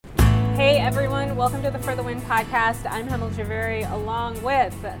everyone, welcome to the For the Win podcast. I'm Hemel Javeri along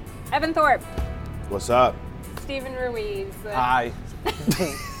with Evan Thorpe. What's up? Stephen Ruiz. Hi.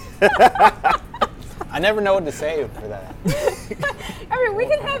 I never know what to say for that. I mean, we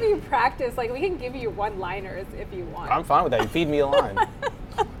can have you practice, like we can give you one-liners if you want. I'm fine with that. You feed me a line.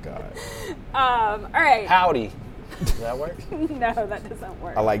 Oh, God. All right. Howdy. Does that work? No, that doesn't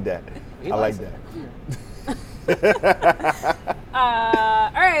work. I like that. He I like likes that.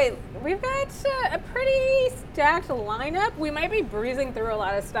 All right, we've got a pretty stacked lineup. We might be breezing through a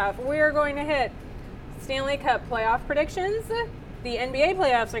lot of stuff. We're going to hit Stanley Cup playoff predictions. The NBA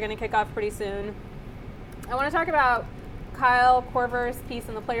playoffs are going to kick off pretty soon. I want to talk about Kyle Korver's piece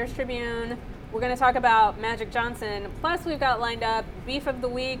in the Players Tribune. We're going to talk about Magic Johnson. Plus, we've got lined up Beef of the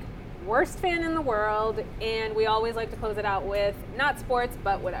Week, Worst Fan in the World, and we always like to close it out with not sports,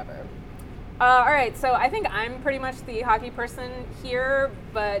 but whatever. All right, so I think I'm pretty much the hockey person here,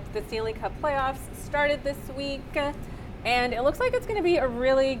 but the Stanley Cup playoffs started this week, and it looks like it's going to be a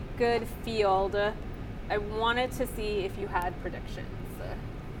really good field. I wanted to see if you had predictions.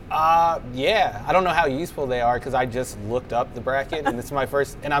 Yeah. I don't know how useful they are because I just looked up the bracket, and it's my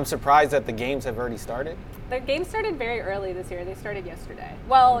first, and I'm surprised that the games have already started. The game started very early this year. They started yesterday.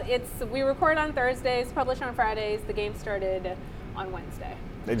 Well, we record on Thursdays, publish on Fridays. The game started on Wednesday.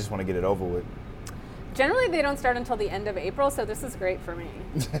 They just want to get it over with. Generally, they don't start until the end of April, so this is great for me.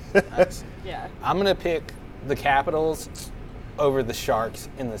 Yeah. I'm going to pick the Capitals over the Sharks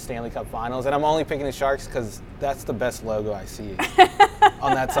in the Stanley Cup Finals, and I'm only picking the Sharks because that's the best logo I see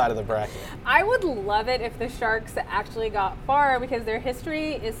on that side of the bracket. I would love it if the Sharks actually got far because their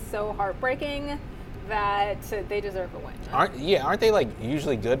history is so heartbreaking that they deserve a win. Aren't they like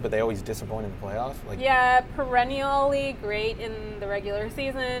usually good, but they always disappoint in the playoffs? Yeah, perennially great in the regular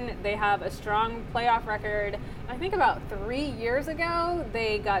season. They have a strong playoff record. I think about 3 years ago,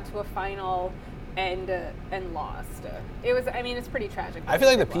 they got to a final and lost. It's pretty tragic. I feel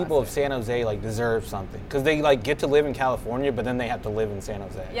like the people of San Jose deserve something because they get to live in California, but then they have to live in San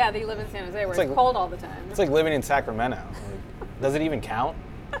Jose. Yeah, they live in San Jose where it's cold all the time. It's like living in Sacramento. Does it even count?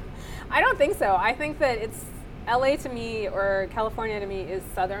 I don't think so. I think that it's LA to me or California to me is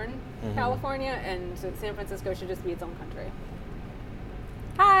Southern California, and San Francisco should just be its own country.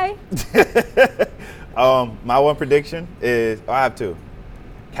 Hi. My one prediction is, I have two.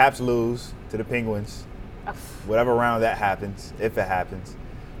 Caps lose to the Penguins. Whatever round that happens, if it happens.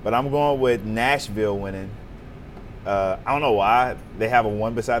 But I'm going with Nashville winning. I don't know why. They have a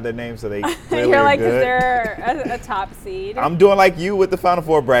 1 beside their name, so they clearly You're like, are good. is there a top seed? I'm doing like you with the Final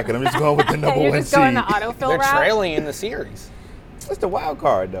Four bracket. I'm just going with the number You're one just going seed. the autofill They're route? trailing in the series. It's the wild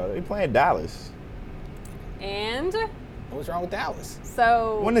card, though. They're playing Dallas. And What's wrong with Dallas?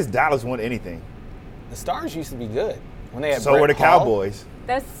 so When has Dallas won anything? The Stars used to be good when they had. So Brett were the Hull. Cowboys.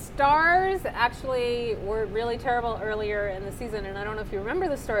 the Stars actually were really terrible earlier in the season, and I don't know if you remember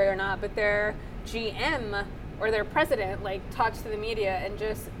the story or not, but their GM or their president talked to the media and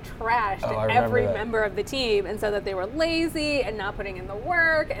just trashed I remember every that. member of the team and said that they were lazy and not putting in the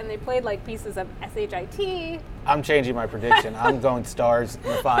work, and they played pieces of SHIT. I'm changing my prediction. I'm going Stars in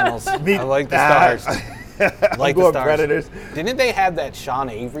the finals. Me- I like the Stars. I'm Like going the Stars. Predators. Didn't they have that Sean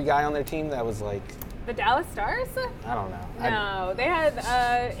Avery guy on their team that was The Dallas Stars? I don't know. No, they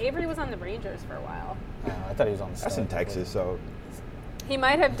had Avery was on the Rangers for a while. I thought he was on the Stars. That's in Texas, so He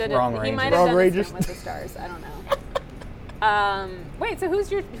might have done Wrong it. He Rangers. might have Wrong done Rangers. it with the Stars. I don't know. Wait, so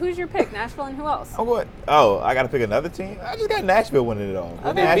who's your pick? Nashville and who else? I'm going. Oh, I got to pick another team. I just got Nashville winning it all.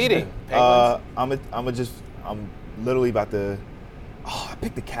 Who they beating? Penguins? I'm literally about to. Oh, I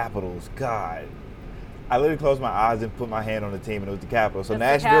picked the Capitals. God, I literally closed my eyes and put my hand on the team, and it was the Capitals. So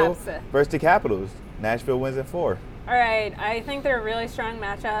That's the Nashville Caps. versus the Capitals. Nashville wins in 4. All right, I think they're really strong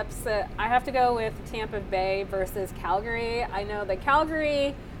matchups. I have to go with Tampa Bay versus Calgary. I know that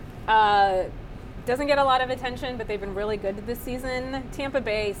Calgary doesn't get a lot of attention, but they've been really good this season. Tampa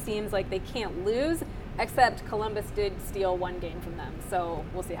Bay seems like they can't lose, except Columbus did steal 1 game from them, so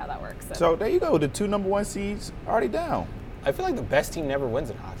we'll see how that works. So there you go. The 2 number 1 seeds already down. I feel like the best team never wins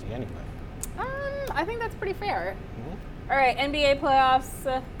in hockey anyway. I think that's pretty fair. All right, NBA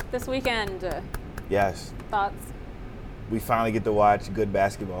playoffs this weekend. Yes, Thoughts? we finally get to watch good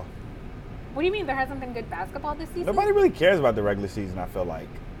basketball. What do you mean there hasn't been good basketball this season? Nobody really cares about the regular season, I feel like.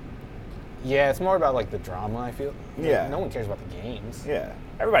 Yeah, it's more about the drama, I feel. Yeah. No one cares about the games. Yeah,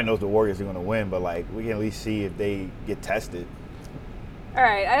 everybody knows the Warriors are going to win, but we can at least see if they get tested. All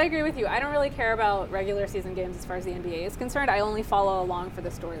right, I agree with you. I don't really care about regular season games as far as the NBA is concerned. I only follow along for the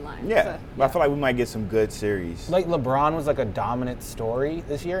storyline. Yeah, So, but I feel like we might get some good series. LeBron was a dominant story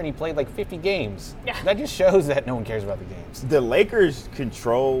this year, and he played 50 games. Yeah. That just shows that no one cares about the games. The Lakers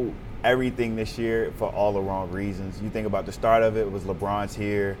control everything this year for all the wrong reasons. You think about the start of it was LeBron's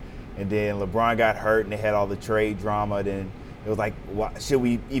here, and then LeBron got hurt, and they had all the trade drama. Then it was like, should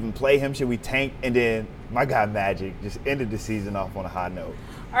we even play him? Should we tank? And then my guy Magic just ended the season off on a high note.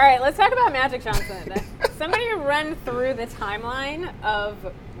 All right, let's talk about Magic Johnson. Somebody run through the timeline of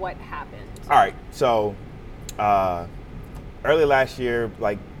what happened. All right, so early last year,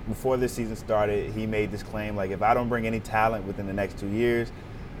 like before this season started, he made this claim, like, if I don't bring any talent within the next 2 years,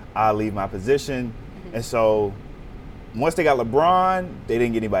 I'll leave my position. Mm-hmm. And so once they got LeBron, they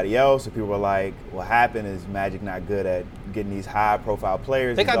didn't get anybody else. So people were like, what happened is Magic not good at getting these high-profile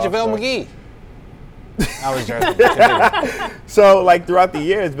players. They got JaVale McGee. I was joking. So, like, throughout the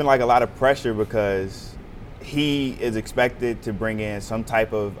year, it's been, like, a lot of pressure because he is expected to bring in some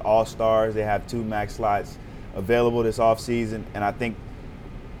type of all-stars. They have 2 max slots available this offseason. And I think,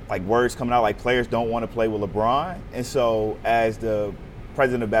 like, words coming out, like, players don't want to play with LeBron. And so, as the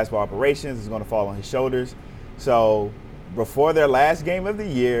president of basketball operations, it's going to fall on his shoulders. So, before their last game of the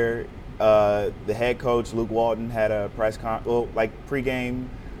year, the head coach, Luke Walton, had a pregame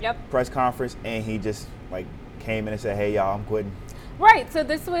press conference, and he just like came in and said, "Hey, y'all, I'm quitting." Right. So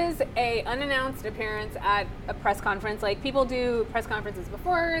this was a unannounced appearance at a press conference. Like, people do press conferences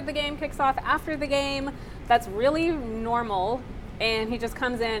before the game kicks off, after the game. That's really normal. And he just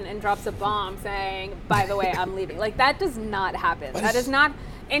comes in and drops a bomb saying, "By the way, I'm leaving." Like, that does not happen. That is not.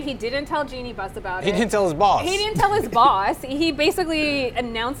 And he didn't tell Jeannie Buss about it. He didn't tell his boss. He didn't tell his boss. He basically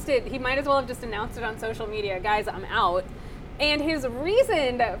announced it. He might as well have just announced it on social media. "Guys, I'm out." And his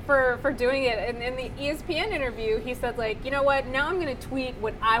reason for doing it, in the ESPN interview, he said, like, you know what, now I'm going to tweet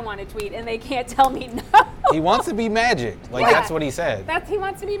what I want to tweet, and they can't tell me no. He wants to be Magic. Like, that's what he said. He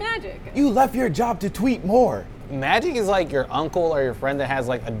wants to be Magic. You left your job to tweet more. Magic is like your uncle or your friend that has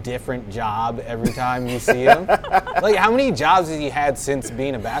like a different job every time you see him. Like, how many jobs has he had since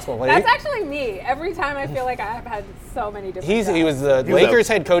being a basketball player? That's actually me. Every time I feel like I have had so many different jobs. He was the Lakers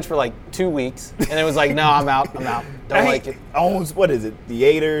head coach for like 2 weeks, and it was like, no, I'm out. Don't like it. Owns, what is it, the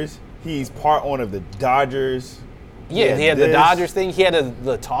Aiders. He's part owner of the Dodgers. Yeah, he had the Dodgers thing. He had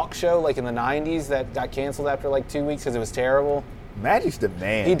the talk show like in the 90s that got canceled after like 2 weeks because it was terrible. Magic's the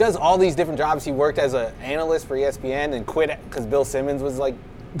man. He does all these different jobs. He worked as an analyst for ESPN and quit because Bill Simmons was like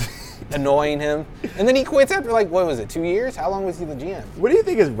annoying him. And then he quits after like, what was it, 2 years? How long was he the GM? What do you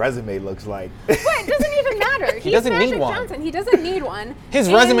think his resume looks like? What? It doesn't even matter. He doesn't need one. Johnson. He doesn't need one.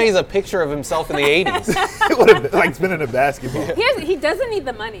 His resume is a picture of himself in the 80s. It would have been like spinning a basketball. He doesn't need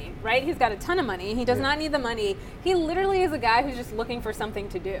the money, right? He's got a ton of money. He does not need the money. He literally is a guy who's just looking for something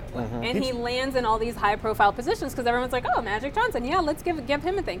to do. Mm-hmm. And he lands in all these high-profile positions because everyone's like, oh, Magic Johnson. Yeah, let's give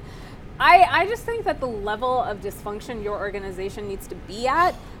him a thing. I just think that the level of dysfunction your organization needs to be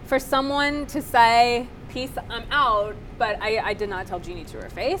at for someone to say, "Peace, I'm out," but I did not tell Jeannie to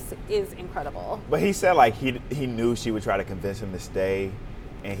her face, is incredible. But he said like he knew she would try to convince him to stay,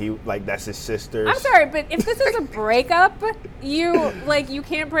 and he like that's his sister. I'm sorry, but if this is a breakup, you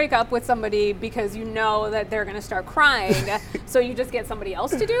can't break up with somebody because you know that they're gonna start crying, so you just get somebody else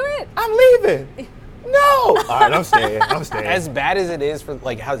to do it. I'm leaving. No. All right, I'm staying. As bad as it is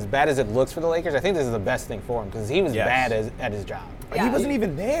as bad as it looks for the Lakers, I think this is the best thing for him because he was bad at his job. Yeah. He wasn't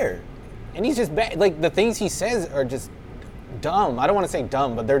even there. And he's just bad. Like, the things he says are just dumb. I don't want to say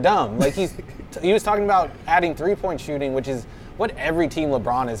dumb, but they're dumb. Like, he was talking about adding three-point shooting, which is what every team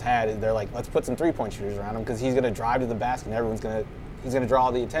LeBron has had. They're like, let's put some three-point shooters around him because he's going to drive to the basket and he's going to draw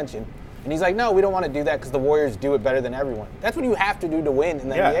all the attention. And he's like, no, we don't want to do that because the Warriors do it better than everyone. That's what you have to do to win in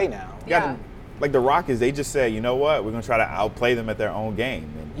the NBA now. Yeah. Like the Rockets, they just said, you know what, we're going to try to outplay them at their own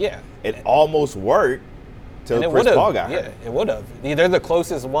game. And it almost worked till Chris Paul got hurt. Yeah, it would have. They're the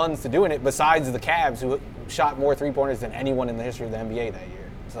closest ones to doing it besides the Cavs, who shot more three-pointers than anyone in the history of the NBA that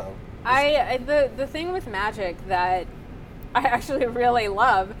year. So the thing with Magic that I actually really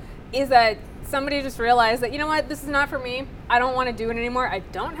love is that somebody just realized that, you know what, this is not for me. I don't want to do it anymore. I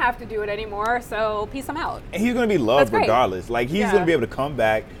don't have to do it anymore, so peace, I'm out. And he's going to be loved regardless. Like, he's going to be able to come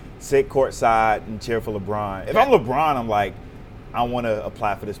back, sit courtside, and cheer for LeBron. If I'm LeBron, I'm like, I want to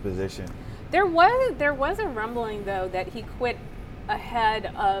apply for this position. There was a rumbling, though, that he quit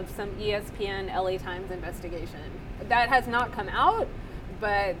ahead of some ESPN LA Times investigation. That has not come out,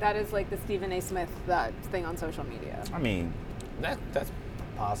 but that is like the Stephen A. Smith thing on social media. I mean, that's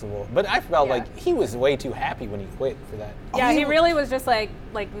possible. But I felt like he was way too happy when he quit for that. Yeah, he really was just like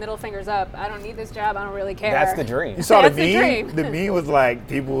middle fingers up. I don't need this job. I don't really care. That's the dream. You saw the meme? The meme was like,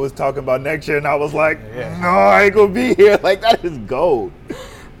 people was talking about next year, and I was like, no, I ain't going to be here. Like, that is gold.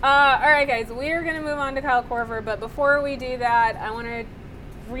 All right, guys, we are going to move on to Kyle Korver, but before we do that, I want to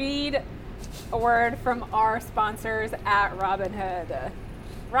read a word from our sponsors at Robinhood.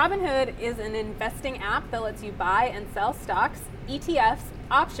 Robinhood is an investing app that lets you buy and sell stocks, ETFs,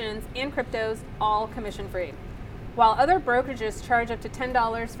 options, and cryptos, all commission-free. While other brokerages charge up to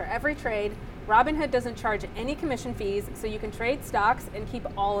 $10 for every trade, Robinhood doesn't charge any commission fees, so you can trade stocks and keep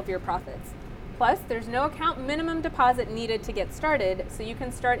all of your profits. Plus, there's no account minimum deposit needed to get started, so you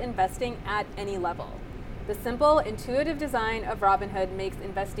can start investing at any level. The simple, intuitive design of Robinhood makes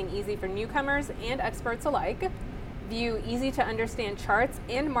investing easy for newcomers and experts alike. View easy-to-understand charts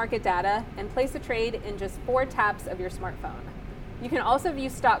and market data, and place a trade in just 4 taps of your smartphone. You can also view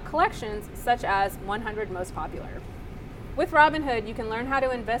stock collections, such as 100 most popular. With Robinhood, you can learn how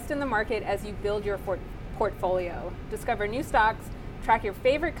to invest in the market as you build your portfolio, discover new stocks, track your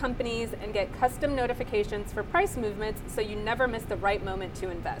favorite companies, and get custom notifications for price movements so you never miss the right moment to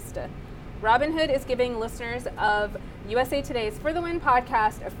invest. Robinhood is giving listeners of USA Today's For the Win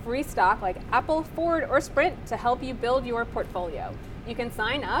podcast a free stock like Apple, Ford, or Sprint to help you build your portfolio. You can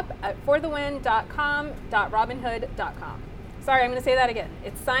sign up at forthewin.com.robinhood.com. Sorry, I'm going to say that again.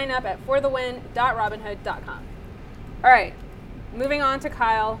 It's sign up at forthewin.robinhood.com. All right, moving on to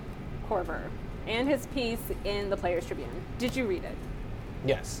Kyle Korver and his piece in the Players Tribune. Did you read it?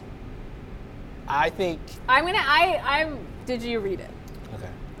 Yes. I think. Did you read it? Okay.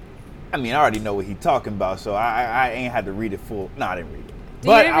 I mean, I already know what he's talking about, so I ain't had to read it full. No, I didn't read it.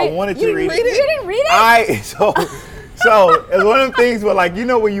 I wanted to read it. You didn't read it? So it's one of them things where, like, you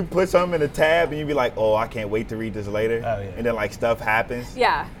know when you put something in a tab and you be like, oh, I can't wait to read this later. Oh, yeah. And then, like, stuff happens.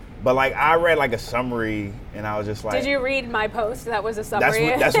 Yeah. But, like, I read, like, a summary, and I was just like... Did you read my post? That was a summary.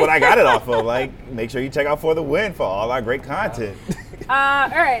 That's what I got it off of. Like, make sure you check out For the Win for all our great content. All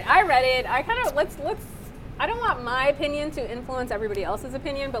right, I read it. I kind of, let's, I don't want my opinion to influence everybody else's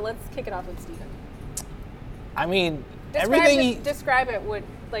opinion, but let's kick it off with Steven. I mean, Describe it,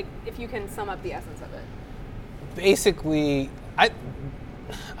 like, if you can sum up the essence of it. Basically, I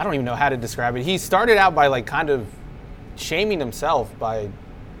don't even know how to describe it. He started out by, like, kind of shaming himself by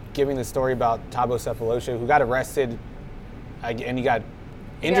giving the story about Thabo Sefolosha, who got arrested and he got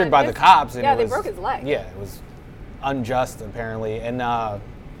injured by the cops. And they broke his leg. Yeah, it was unjust, apparently. And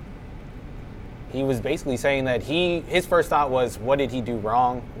he was basically saying that his first thought was, what did he do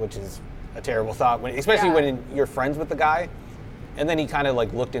wrong? Which is a terrible thought, especially when you're friends with the guy. And then he kind of,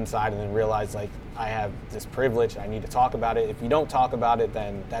 like, looked inside and then realized, like, I have this privilege. I need to talk about it. If you don't talk about it,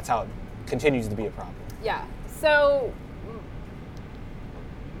 then that's how it continues to be a problem. Yeah. So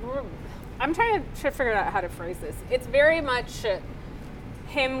I'm trying to figure out how to phrase this. It's very much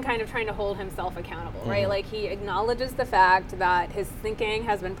him kind of trying to hold himself accountable, right? Like, he acknowledges the fact that his thinking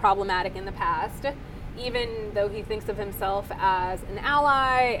has been problematic in the past, even though he thinks of himself as an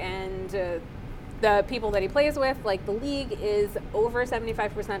ally and the people that he plays with, like, the league is over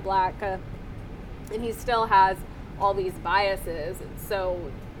 75% black, and he still has all these biases. So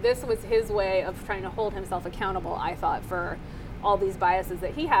this was his way of trying to hold himself accountable, I thought, for all these biases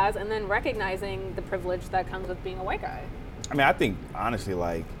that he has, and then recognizing the privilege that comes with being a white guy. I mean, I think, honestly,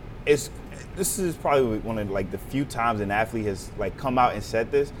 like, this is probably one of, like, the few times an athlete has, like, come out and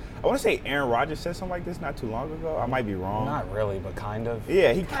said this. I want to say Aaron Rodgers said something like this not too long ago. I might be wrong. Not really, but kind of.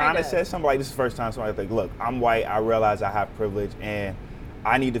 Yeah, he kind of said something like, this is the first time somebody's like, look, I'm white, I realize I have privilege, and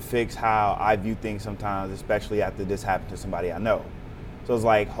I need to fix how I view things sometimes, especially after this happened to somebody I know. So it's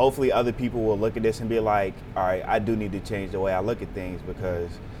like, hopefully other people will look at this and be like, all right, I do need to change the way I look at things, because,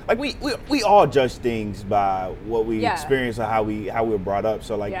 like, we all judge things by what we experience or how we were brought up.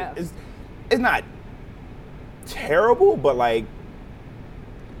 So, like, it's not terrible, but, like,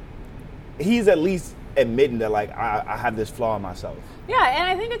 he's at least admitting that, like, I have this flaw in myself. Yeah, and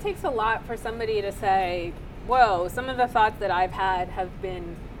I think it takes a lot for somebody to say, whoa, some of the thoughts that I've had have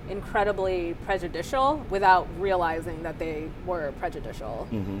been incredibly prejudicial without realizing that they were prejudicial.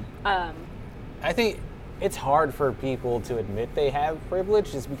 I think it's hard for people to admit they have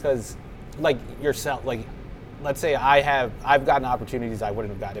privilege, just because, like, yourself, like, let's say I've gotten opportunities I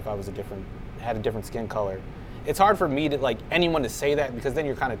wouldn't have got if I was had a different skin color. It's hard for me to, like, anyone to say that, because then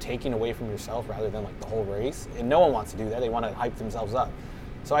you're kind of taking away from yourself rather than, like, the whole race, and no one wants to do that. They want to hype themselves up.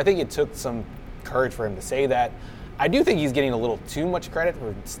 So I think it took some courage for him to say that. I do think he's getting a little too much credit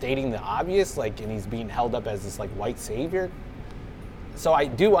for stating the obvious, like, and he's being held up as this, like, white savior. So I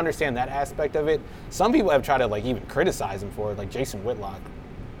do understand that aspect of it. Some people have tried to, like, even criticize him for it, like Jason Whitlock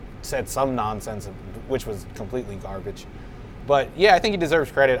said some nonsense, which was completely garbage. But yeah, I think he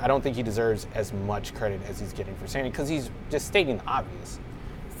deserves credit. I don't think he deserves as much credit as he's getting for saying it, because he's just stating the obvious.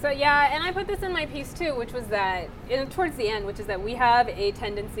 So yeah, and I put this in my piece too, which was that, towards the end, which is that we have a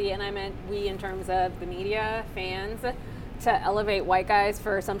tendency, and I meant we in terms of the media, fans, to elevate white guys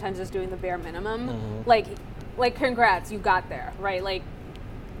for sometimes just doing the bare minimum. Like, congrats, you got there, right? Like,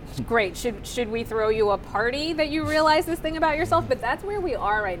 great. Should we throw you a party that you realize this thing about yourself? But that's where we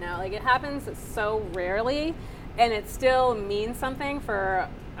are right now. Like, it happens so rarely, and it still means something for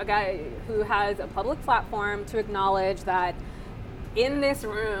a guy who has a public platform to acknowledge that in this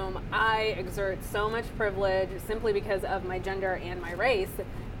room, I exert so much privilege simply because of my gender and my race.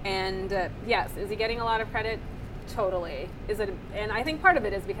 And yes, is he getting a lot of credit? Totally. And I think part of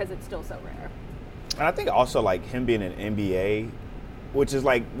it is because it's still so rare. And I think also like him being an NBA, which is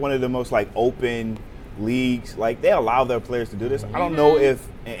like one of the most like open leagues, like they allow their players to do this. I don't know if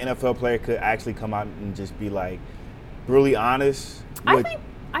an NFL player could actually come out and just be like really honest. I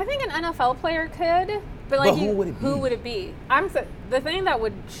think an NFL player could, but like who would it be? The thing that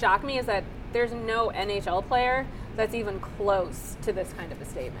would shock me is that there's no NHL player that's even close to this kind of a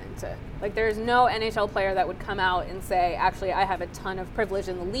statement. Like, there's no NHL player that would come out and say, actually, I have a ton of privilege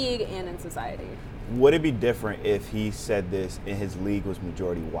in the league and in society. Would it be different if he said this and his league was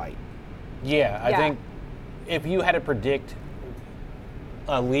majority white? Yeah, I think if you had to predict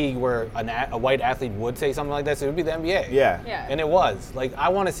a league where a white athlete would say something like this, it would be the NBA. Yeah. And it was. Like, I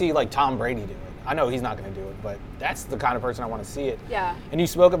want to see, like, Tom Brady do it. I know he's not going to do it, but that's the kind of person I want to see it. Yeah. And you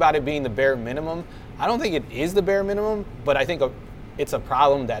spoke about it being the bare minimum. I don't think it is the bare minimum, but I think it's a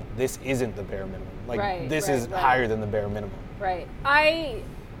problem that this isn't the bare minimum. Like, this is higher than the bare minimum. Right.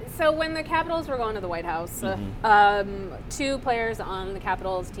 So when the Capitals were going to the White House, two players on the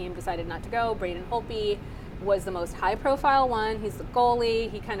Capitals team decided not to go. Braden Holtby was the most high-profile one. He's the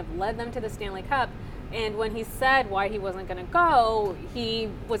goalie. He kind of led them to the Stanley Cup. And when he said why he wasn't going to go, he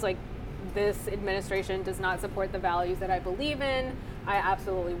was like, this administration does not support the values that I believe in. I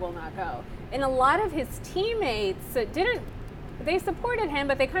absolutely will not go. And a lot of his teammates they supported him,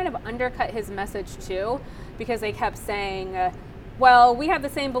 but they kind of undercut his message too, because they kept saying, well, we have the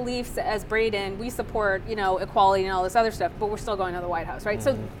same beliefs as Braden. We support, equality and all this other stuff, but we're still going to the White House, right?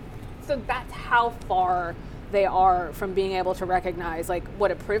 So that's how far they are from being able to recognize like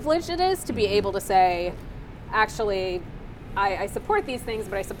what a privilege it is to be able to say, actually, I support these things,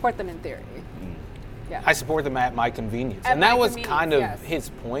 but I support them in theory. Yeah. I support them at my convenience. And that was kind of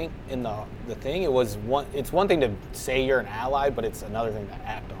his point in the thing. It's one thing to say you're an ally, but it's another thing to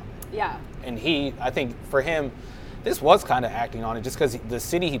act on it. Yeah. And I think for him, this was kind of acting on it just because the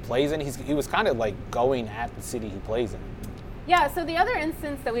city he plays in, he was kind of like going at the city he plays in. Yeah, so the other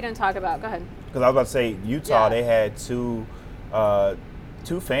instance that we didn't talk about, go ahead. Because I was about to say, Utah, they had two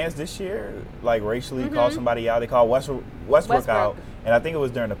fans this year, like racially called somebody out. They called Westbrook out. And I think it was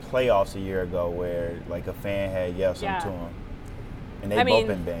during the playoffs a year ago where like a fan had yelled something to him. And they both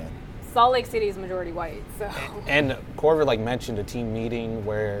been banned. Salt Lake City is majority white, so. And Korver mentioned a team meeting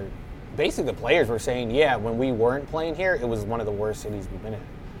where basically the players were saying, yeah, when we weren't playing here, it was one of the worst cities we've been in.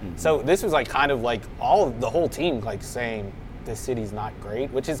 Mm-hmm. So this was like kind of like the whole team like saying this city's not great,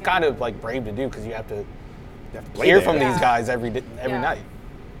 which is kind of like brave to do because you have to hear from these guys every night.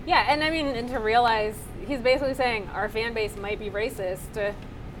 Yeah, and I mean, and to realize he's basically saying our fan base might be racist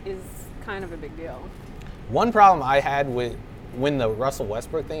is kind of a big deal. One problem I had with when the Russell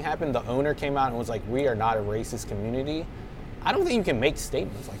Westbrook thing happened, the owner came out and was like, we are not a racist community. I don't think you can make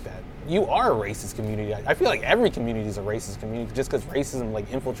statements like that. You are a racist community. I feel like every community is a racist community just because racism like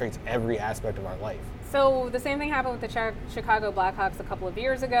infiltrates every aspect of our life. So the same thing happened with the Chicago Blackhawks a couple of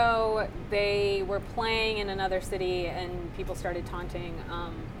years ago. They were playing in another city and people started taunting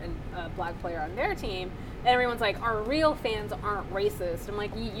a black player on their team. And everyone's like, our real fans aren't racist. I'm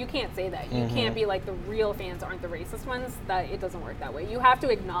like, you can't say that. You can't be like, the real fans aren't the racist ones. That it doesn't work that way. You have to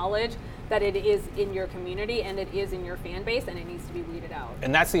acknowledge that it is in your community and it is in your fan base and it needs to be weeded out.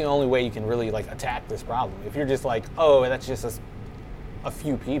 And that's the only way you can really like attack this problem. If you're just like, oh, that's just a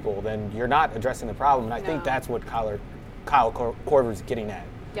few people, then you're not addressing the problem. And I think that's what Kyle Korver's getting at.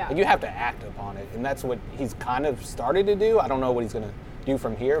 Yeah. Like, you have to act upon it. And that's what he's kind of started to do. I don't know what he's going to do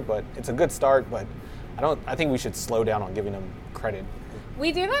from here, but it's a good start. But I think we should slow down on giving him credit.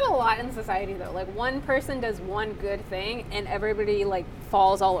 We do that a lot in society, though. Like, one person does one good thing, and everybody, like,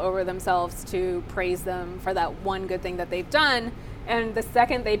 falls all over themselves to praise them for that one good thing that they've done. And the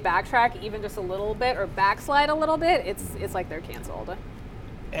second they backtrack even just a little bit or backslide a little bit, it's like they're canceled.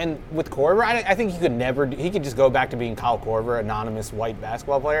 And with Korver, I think he could just go back to being Kyle Korver, anonymous white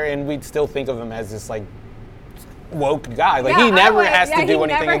basketball player, and we'd still think of him as this, like, woke guy. Like, he never has to do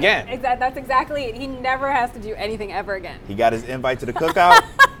anything again. That's exactly it. He never has to do anything ever again. He got his invite to the cookout,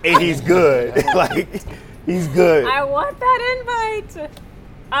 and he's good. Like, he's good. I want that invite.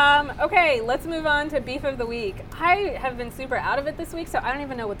 Okay, let's move on to Beef of the Week. I have been super out of it this week, so I don't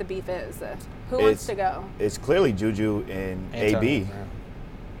even know what the beef is. Who wants to go? It's clearly Juju and AB.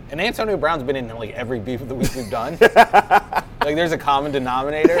 And Antonio Brown's been in like every Beef of the Week we've done. Like there's a common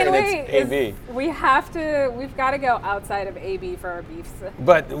denominator, and it's AB. We've got to go outside of AB for our beefs.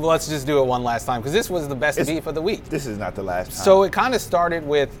 But let's just do it one last time because this was the best beef of the week. This is not the last time. So it kind of started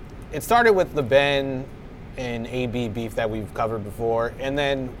with the Ben and AB beef that we've covered before, and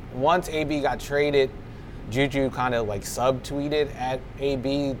then once AB got traded, Juju kind of like subtweeted at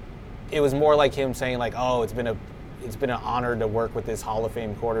AB. It was more like him saying like, "Oh, it's been an honor to work with this Hall of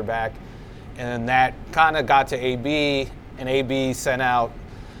Fame quarterback," and then that kind of got to AB, and AB sent out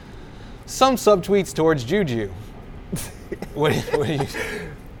some subtweets towards Juju. What do you?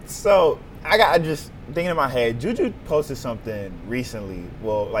 So I just thinking in my head, Juju posted something recently.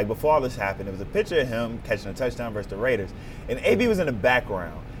 Well, like before all this happened, it was a picture of him catching a touchdown versus the Raiders, and AB was in the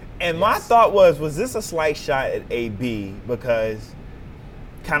background. And my thought was this a slight shot at AB because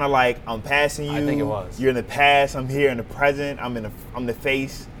kind of like I'm passing you. I think it was. You're in the past. I'm here in the present. I'm the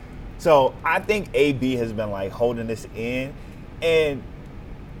face. So I think AB has been like holding this in, and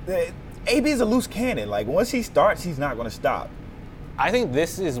AB is a loose cannon. Like once he starts, he's not going to stop. I think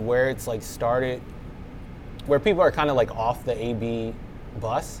this is where it's like started, where people are kind of like off the AB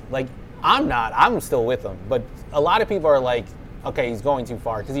bus. Like I'm not. I'm still with him, but a lot of people are like, okay, he's going too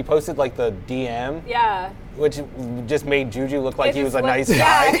far because he posted like the DM. Yeah. Which just made Juju look like he was a nice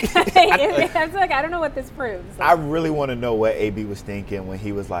guy. guy. I was like, I don't know what this proves. I really want to know what AB was thinking when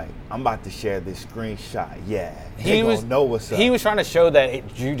he was like, I'm about to share this screenshot. Yeah, he was know what's up. He was trying to show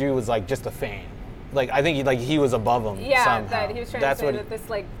that Juju was like just a fan. Like I think he was above him. Yeah, somehow. that he was trying to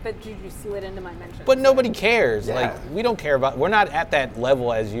say that Juju slid into my mentions. But nobody cares. Yeah. Like we don't care about. We're not at that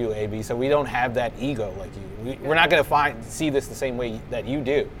level as you, AB. So we don't have that ego like you. We're not gonna see this the same way that you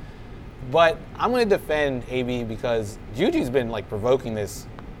do. But I'm gonna defend AB because Juju's been like provoking this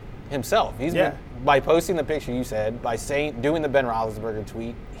himself. He's been by posting the picture you said, by doing the Ben Roethlisberger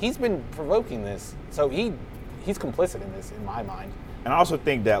tweet. He's been provoking this. So he's complicit in this in my mind. And I also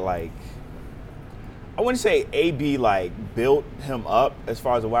think that like. I wouldn't say AB like built him up as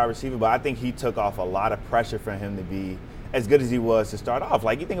far as a wide receiver, but I think he took off a lot of pressure for him to be as good as he was to start off.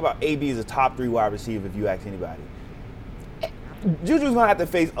 Like you think about AB as a top 3 wide receiver if you ask anybody. Juju's gonna have to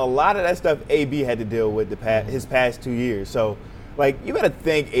face a lot of that stuff AB had to deal with his past 2 years. So like you gotta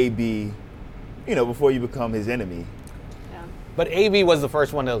thank AB, before you become his enemy. Yeah. But AB was the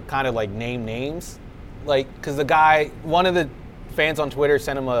first one to kind of like name names, like because one of the fans on Twitter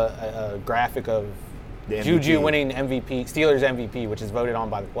sent him a graphic of Juju winning MVP, Steelers MVP, which is voted on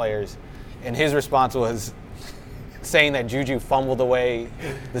by the players. And his response was saying that Juju fumbled away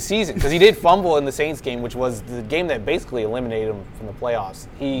the season. Because he did fumble in the Saints game, which was the game that basically eliminated him from the playoffs.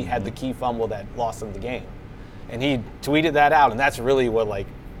 He had the key fumble that lost him the game. And he tweeted that out, and that's really what like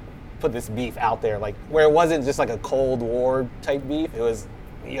put this beef out there. Like where it wasn't just like a Cold War type beef, it was,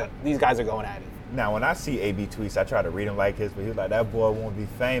 these guys are going at it. Now, when I see AB tweets, I try to read them like his, but he was like, that boy won't be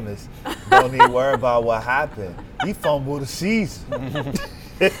famous. Don't need to worry about what happened. He fumbled the season.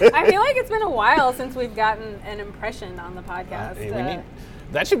 I feel like it's been a while since we've gotten an impression on the podcast.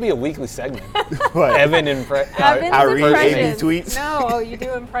 That should be a weekly segment. Evan's I read AB tweets. No, you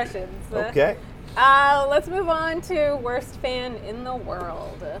do impressions. Okay. Let's move on to worst fan in the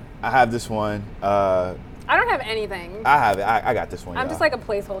world. I have this one. I don't have anything. I have it. I got this one. I'm just like a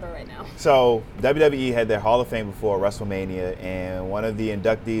placeholder right now. So WWE had their Hall of Fame before WrestleMania, and one of the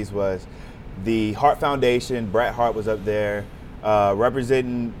inductees was the Hart Foundation. Bret Hart was up there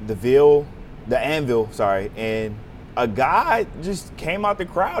representing the Anvil, and a guy just came out the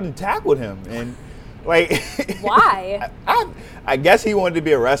crowd and tackled him, and like why? I guess he wanted to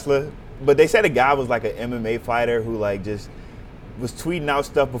be a wrestler, but they said a guy was like an MMA fighter who like just was tweeting out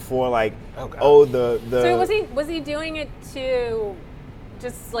stuff before like the So was he doing it to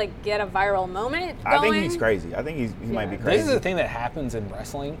just like get a viral moment going? I think he's crazy. I think he might be crazy. This is the thing that happens in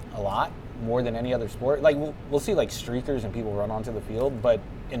wrestling a lot more than any other sport. Like we'll see like streakers and people run onto the field, but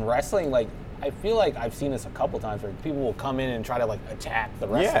in wrestling, like I feel like I've seen this a couple times where people will come in and try to like attack the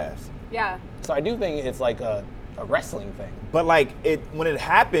wrestlers. Yeah. So I do think it's like a wrestling thing. But like when it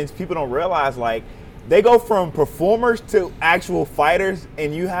happens, people don't realize like they go from performers to actual fighters,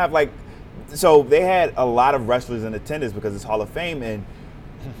 and you have like, so they had a lot of wrestlers in attendance because it's Hall of Fame, and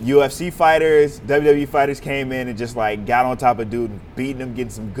UFC fighters, WWE fighters came in and just like got on top of dude and beating him,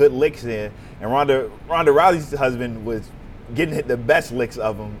 getting some good licks in, and Ronda Rousey's husband was getting the best licks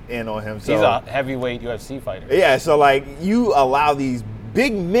of him in on him. So he's a heavyweight UFC fighter. Yeah, so like you allow these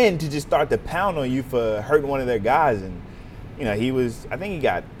big men to just start to pound on you for hurting one of their guys, and I think he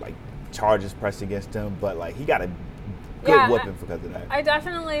got like charges pressed against him, but like he got a good whooping because of that. I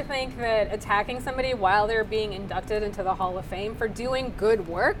definitely think that attacking somebody while they're being inducted into the Hall of Fame for doing good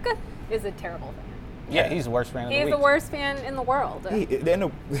work is a terrible thing. Yeah, he's the worst fan of the He's week. the worst fan in the world.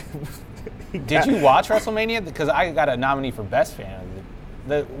 Did you watch WrestleMania? Because I got a nominee for best fan.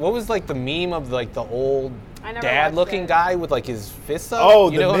 What was like the meme of like the old I never dad-looking watched it. guy with like his fists up? Oh,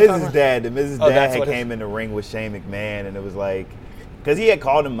 You the know what I'm talking Miz's about? dad. The Miz's Oh, dad that's had what it came in the ring with Shane McMahon, and it was like, because he had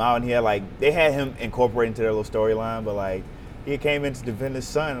called him out, and he had like, they had him incorporated into their little storyline, but like, he came in to defend his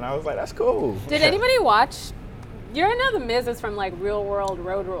son, and I was like, that's cool. Did anybody watch? You know the Miz is from like Real World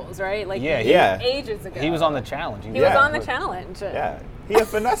Road Rules, right? Like Yeah, ages ago. He was on the challenge. He was Yeah. on the challenge. Yeah, he a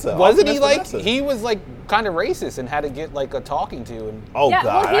finesse. Wasn't he like, Finesse. he was like kind of racist and had to get like a talking to and Oh Yeah,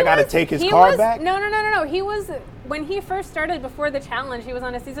 God, well, he I gotta was- take his he car was- back. No. He was when he first started before the challenge. He was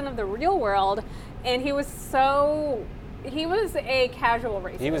on a season of the Real World, and he was a casual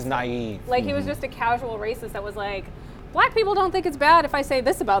racist. he was naive. Like he was just a casual racist that was like, black people don't think it's bad if I say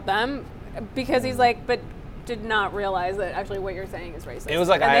this about them, because he's like, but did not realize that actually what you're saying is racist. It was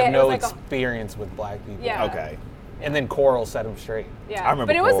like And I they- have it was no like a- experience with black people. Yeah. Okay. And then Coral set him straight. Yeah, I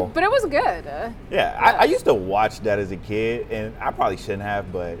remember but it was Cole. but it was good. Yeah, I used to watch that as a kid, and I probably shouldn't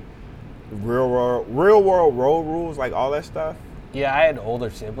have, but real world road rules, like all that stuff. Yeah, I had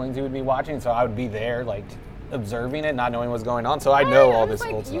older siblings who would be watching, so I would be there, like observing it, not knowing what's going on. So I know all It was this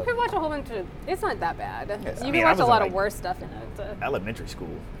like, old you stuff. could watch a whole bunch of. It's not that bad. Yeah, You I can mean, I watch a was lot in, of like, worse stuff in it. Elementary school.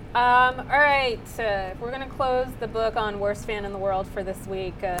 All right, we're gonna close the book on worst fan in the world for this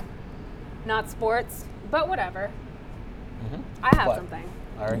week. Not sports, but whatever. I have What? something.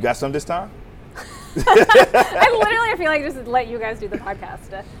 All You right. got some this time? I feel like just let you guys do the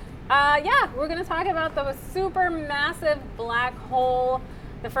podcast. Yeah, we're gonna talk about the super massive black hole.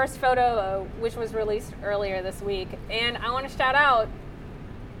 The first photo, which was released earlier this week, and I want to shout out.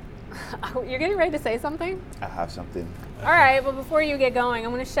 You're getting ready to say something? I have something. All right, well, before you get going,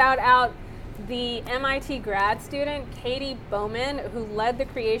 I'm going to shout out the MIT grad student, Katie Bowman, who led the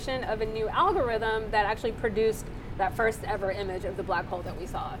creation of a new algorithm that actually produced that first ever image of the black hole that we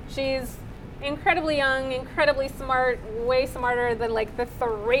saw. She's incredibly young, incredibly smart, way smarter than like the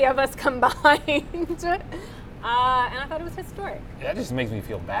three of us combined. And I thought it was historic. That just makes me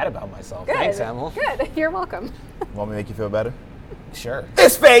feel bad about myself. Good. Thanks, Emil. Good. You're welcome. Want me to make you feel better? Sure.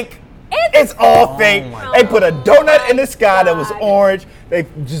 It's fake. It's all fake. my They put a donut in the sky that was God. orange. They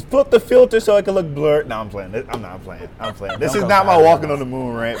just put the filter so it could look blurred. No, I'm playing. I'm not playing. I'm playing. This Don't is go not my bad. walking on the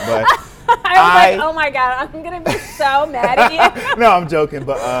moon rant, but I was like, oh my God, I'm going to be so mad at you. no, I'm joking.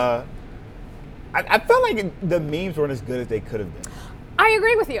 But I felt like the memes weren't as good as they could have been. I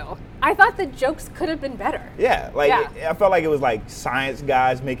agree with you. I thought the jokes could have been better. Yeah, like Yeah. I felt like it was like science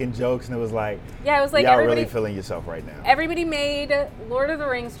guys making jokes, and it was like, Yeah, it was like y'all everybody, really feeling yourself right now. everybody made Lord of the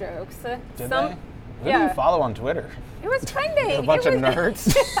Rings jokes. Did Some, they? Who do yeah. you follow on Twitter? It was trending. A bunch It of was-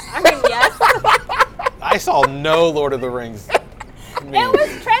 nerds. I mean, yes. I saw no Lord of the Rings. It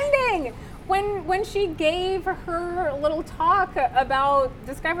was trending. When she gave her little talk about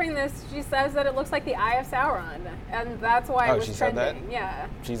discovering this, she says that it looks like the Eye of Sauron, and that's why Oh, it was she said that? trending. Yeah.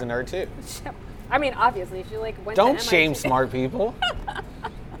 She's a nerd too. I mean, obviously, she like went. Don't to shame MIT. smart people.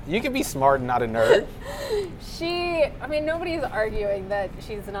 You can be smart and not a nerd. I mean, nobody's arguing that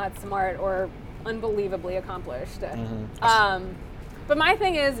she's not smart or unbelievably accomplished. But my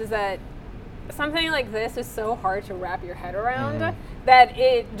thing is that something like this is so hard to wrap your head around that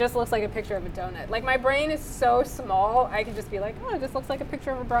it just looks like a picture of a donut. Like, my brain is so small, I can just be like, oh, it just looks like a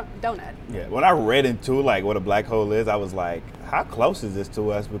picture of a donut. Yeah, when I read into like what a black hole is, I was like, how close is this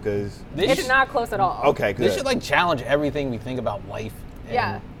to us? Because It's not close at all. okay, good. This should like challenge everything we think about life. And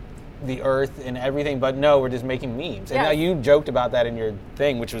Yeah. The earth and everything, but no, we're just making memes. And Yeah. now you joked about that in your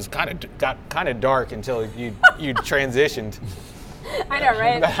thing, which was got kind of dark until you transitioned. I know,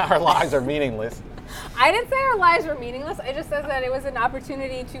 right? Our lives are meaningless. I didn't say our lives were meaningless. I just said that it was an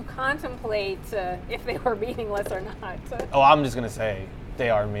opportunity to contemplate if they were meaningless or not. Oh, I'm just gonna say they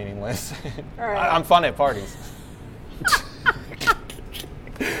are meaningless. All right. I'm fun at parties.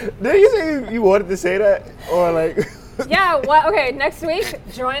 Did you say you wanted to say that, or like? Yeah, well, okay, next week,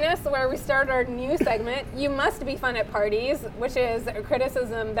 join us where we start our new segment, You Must Be Fun at Parties, which is a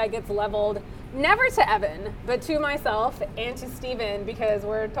criticism that gets leveled never to Evan, but to myself and to Steven, because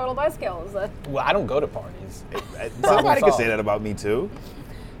we're total buzzkills. Well, I don't go to parties. Somebody could solved. say that about me too.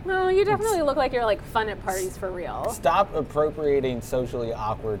 No, you definitely look like you're like fun at parties for real. Stop appropriating socially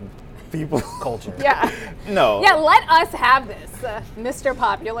awkward People. culture. Yeah. No. Yeah, let us have this, Mr.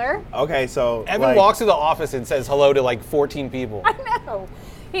 Popular. Okay, so Evan like, walks to the office and says hello to like 14 people. I know.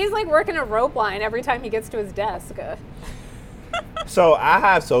 He's like working a rope line every time he gets to his desk. So I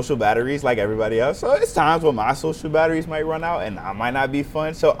have social batteries like everybody else. So it's times when my social batteries might run out and I might not be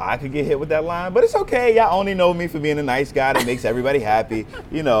fun. So I could get hit with that line. But it's okay. Y'all only know me for being a nice guy that makes everybody happy.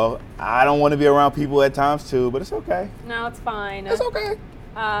 You know, I don't want to be around people at times too, but it's okay. No, it's fine. It's okay.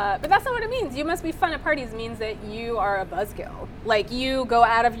 But that's not what it means. You must be fun at parties means that you are a buzzkill. Like, you go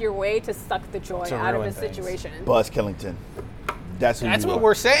out of your way to suck the joy To out of ruin a things. situation. Buzz Killington. That's That's you what are.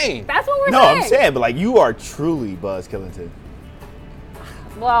 we're saying. That's what we're No, saying. I'm saying, but like you are truly Buzz Killington.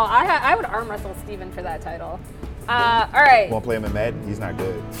 Well, I would arm wrestle Steven for that title. All right. Want to play him in Madden? He's not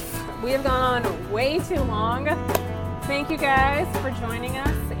good. We have gone on way too long. Thank you guys for joining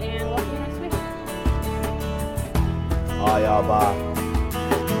us, and we'll see you next week. All y'all bye.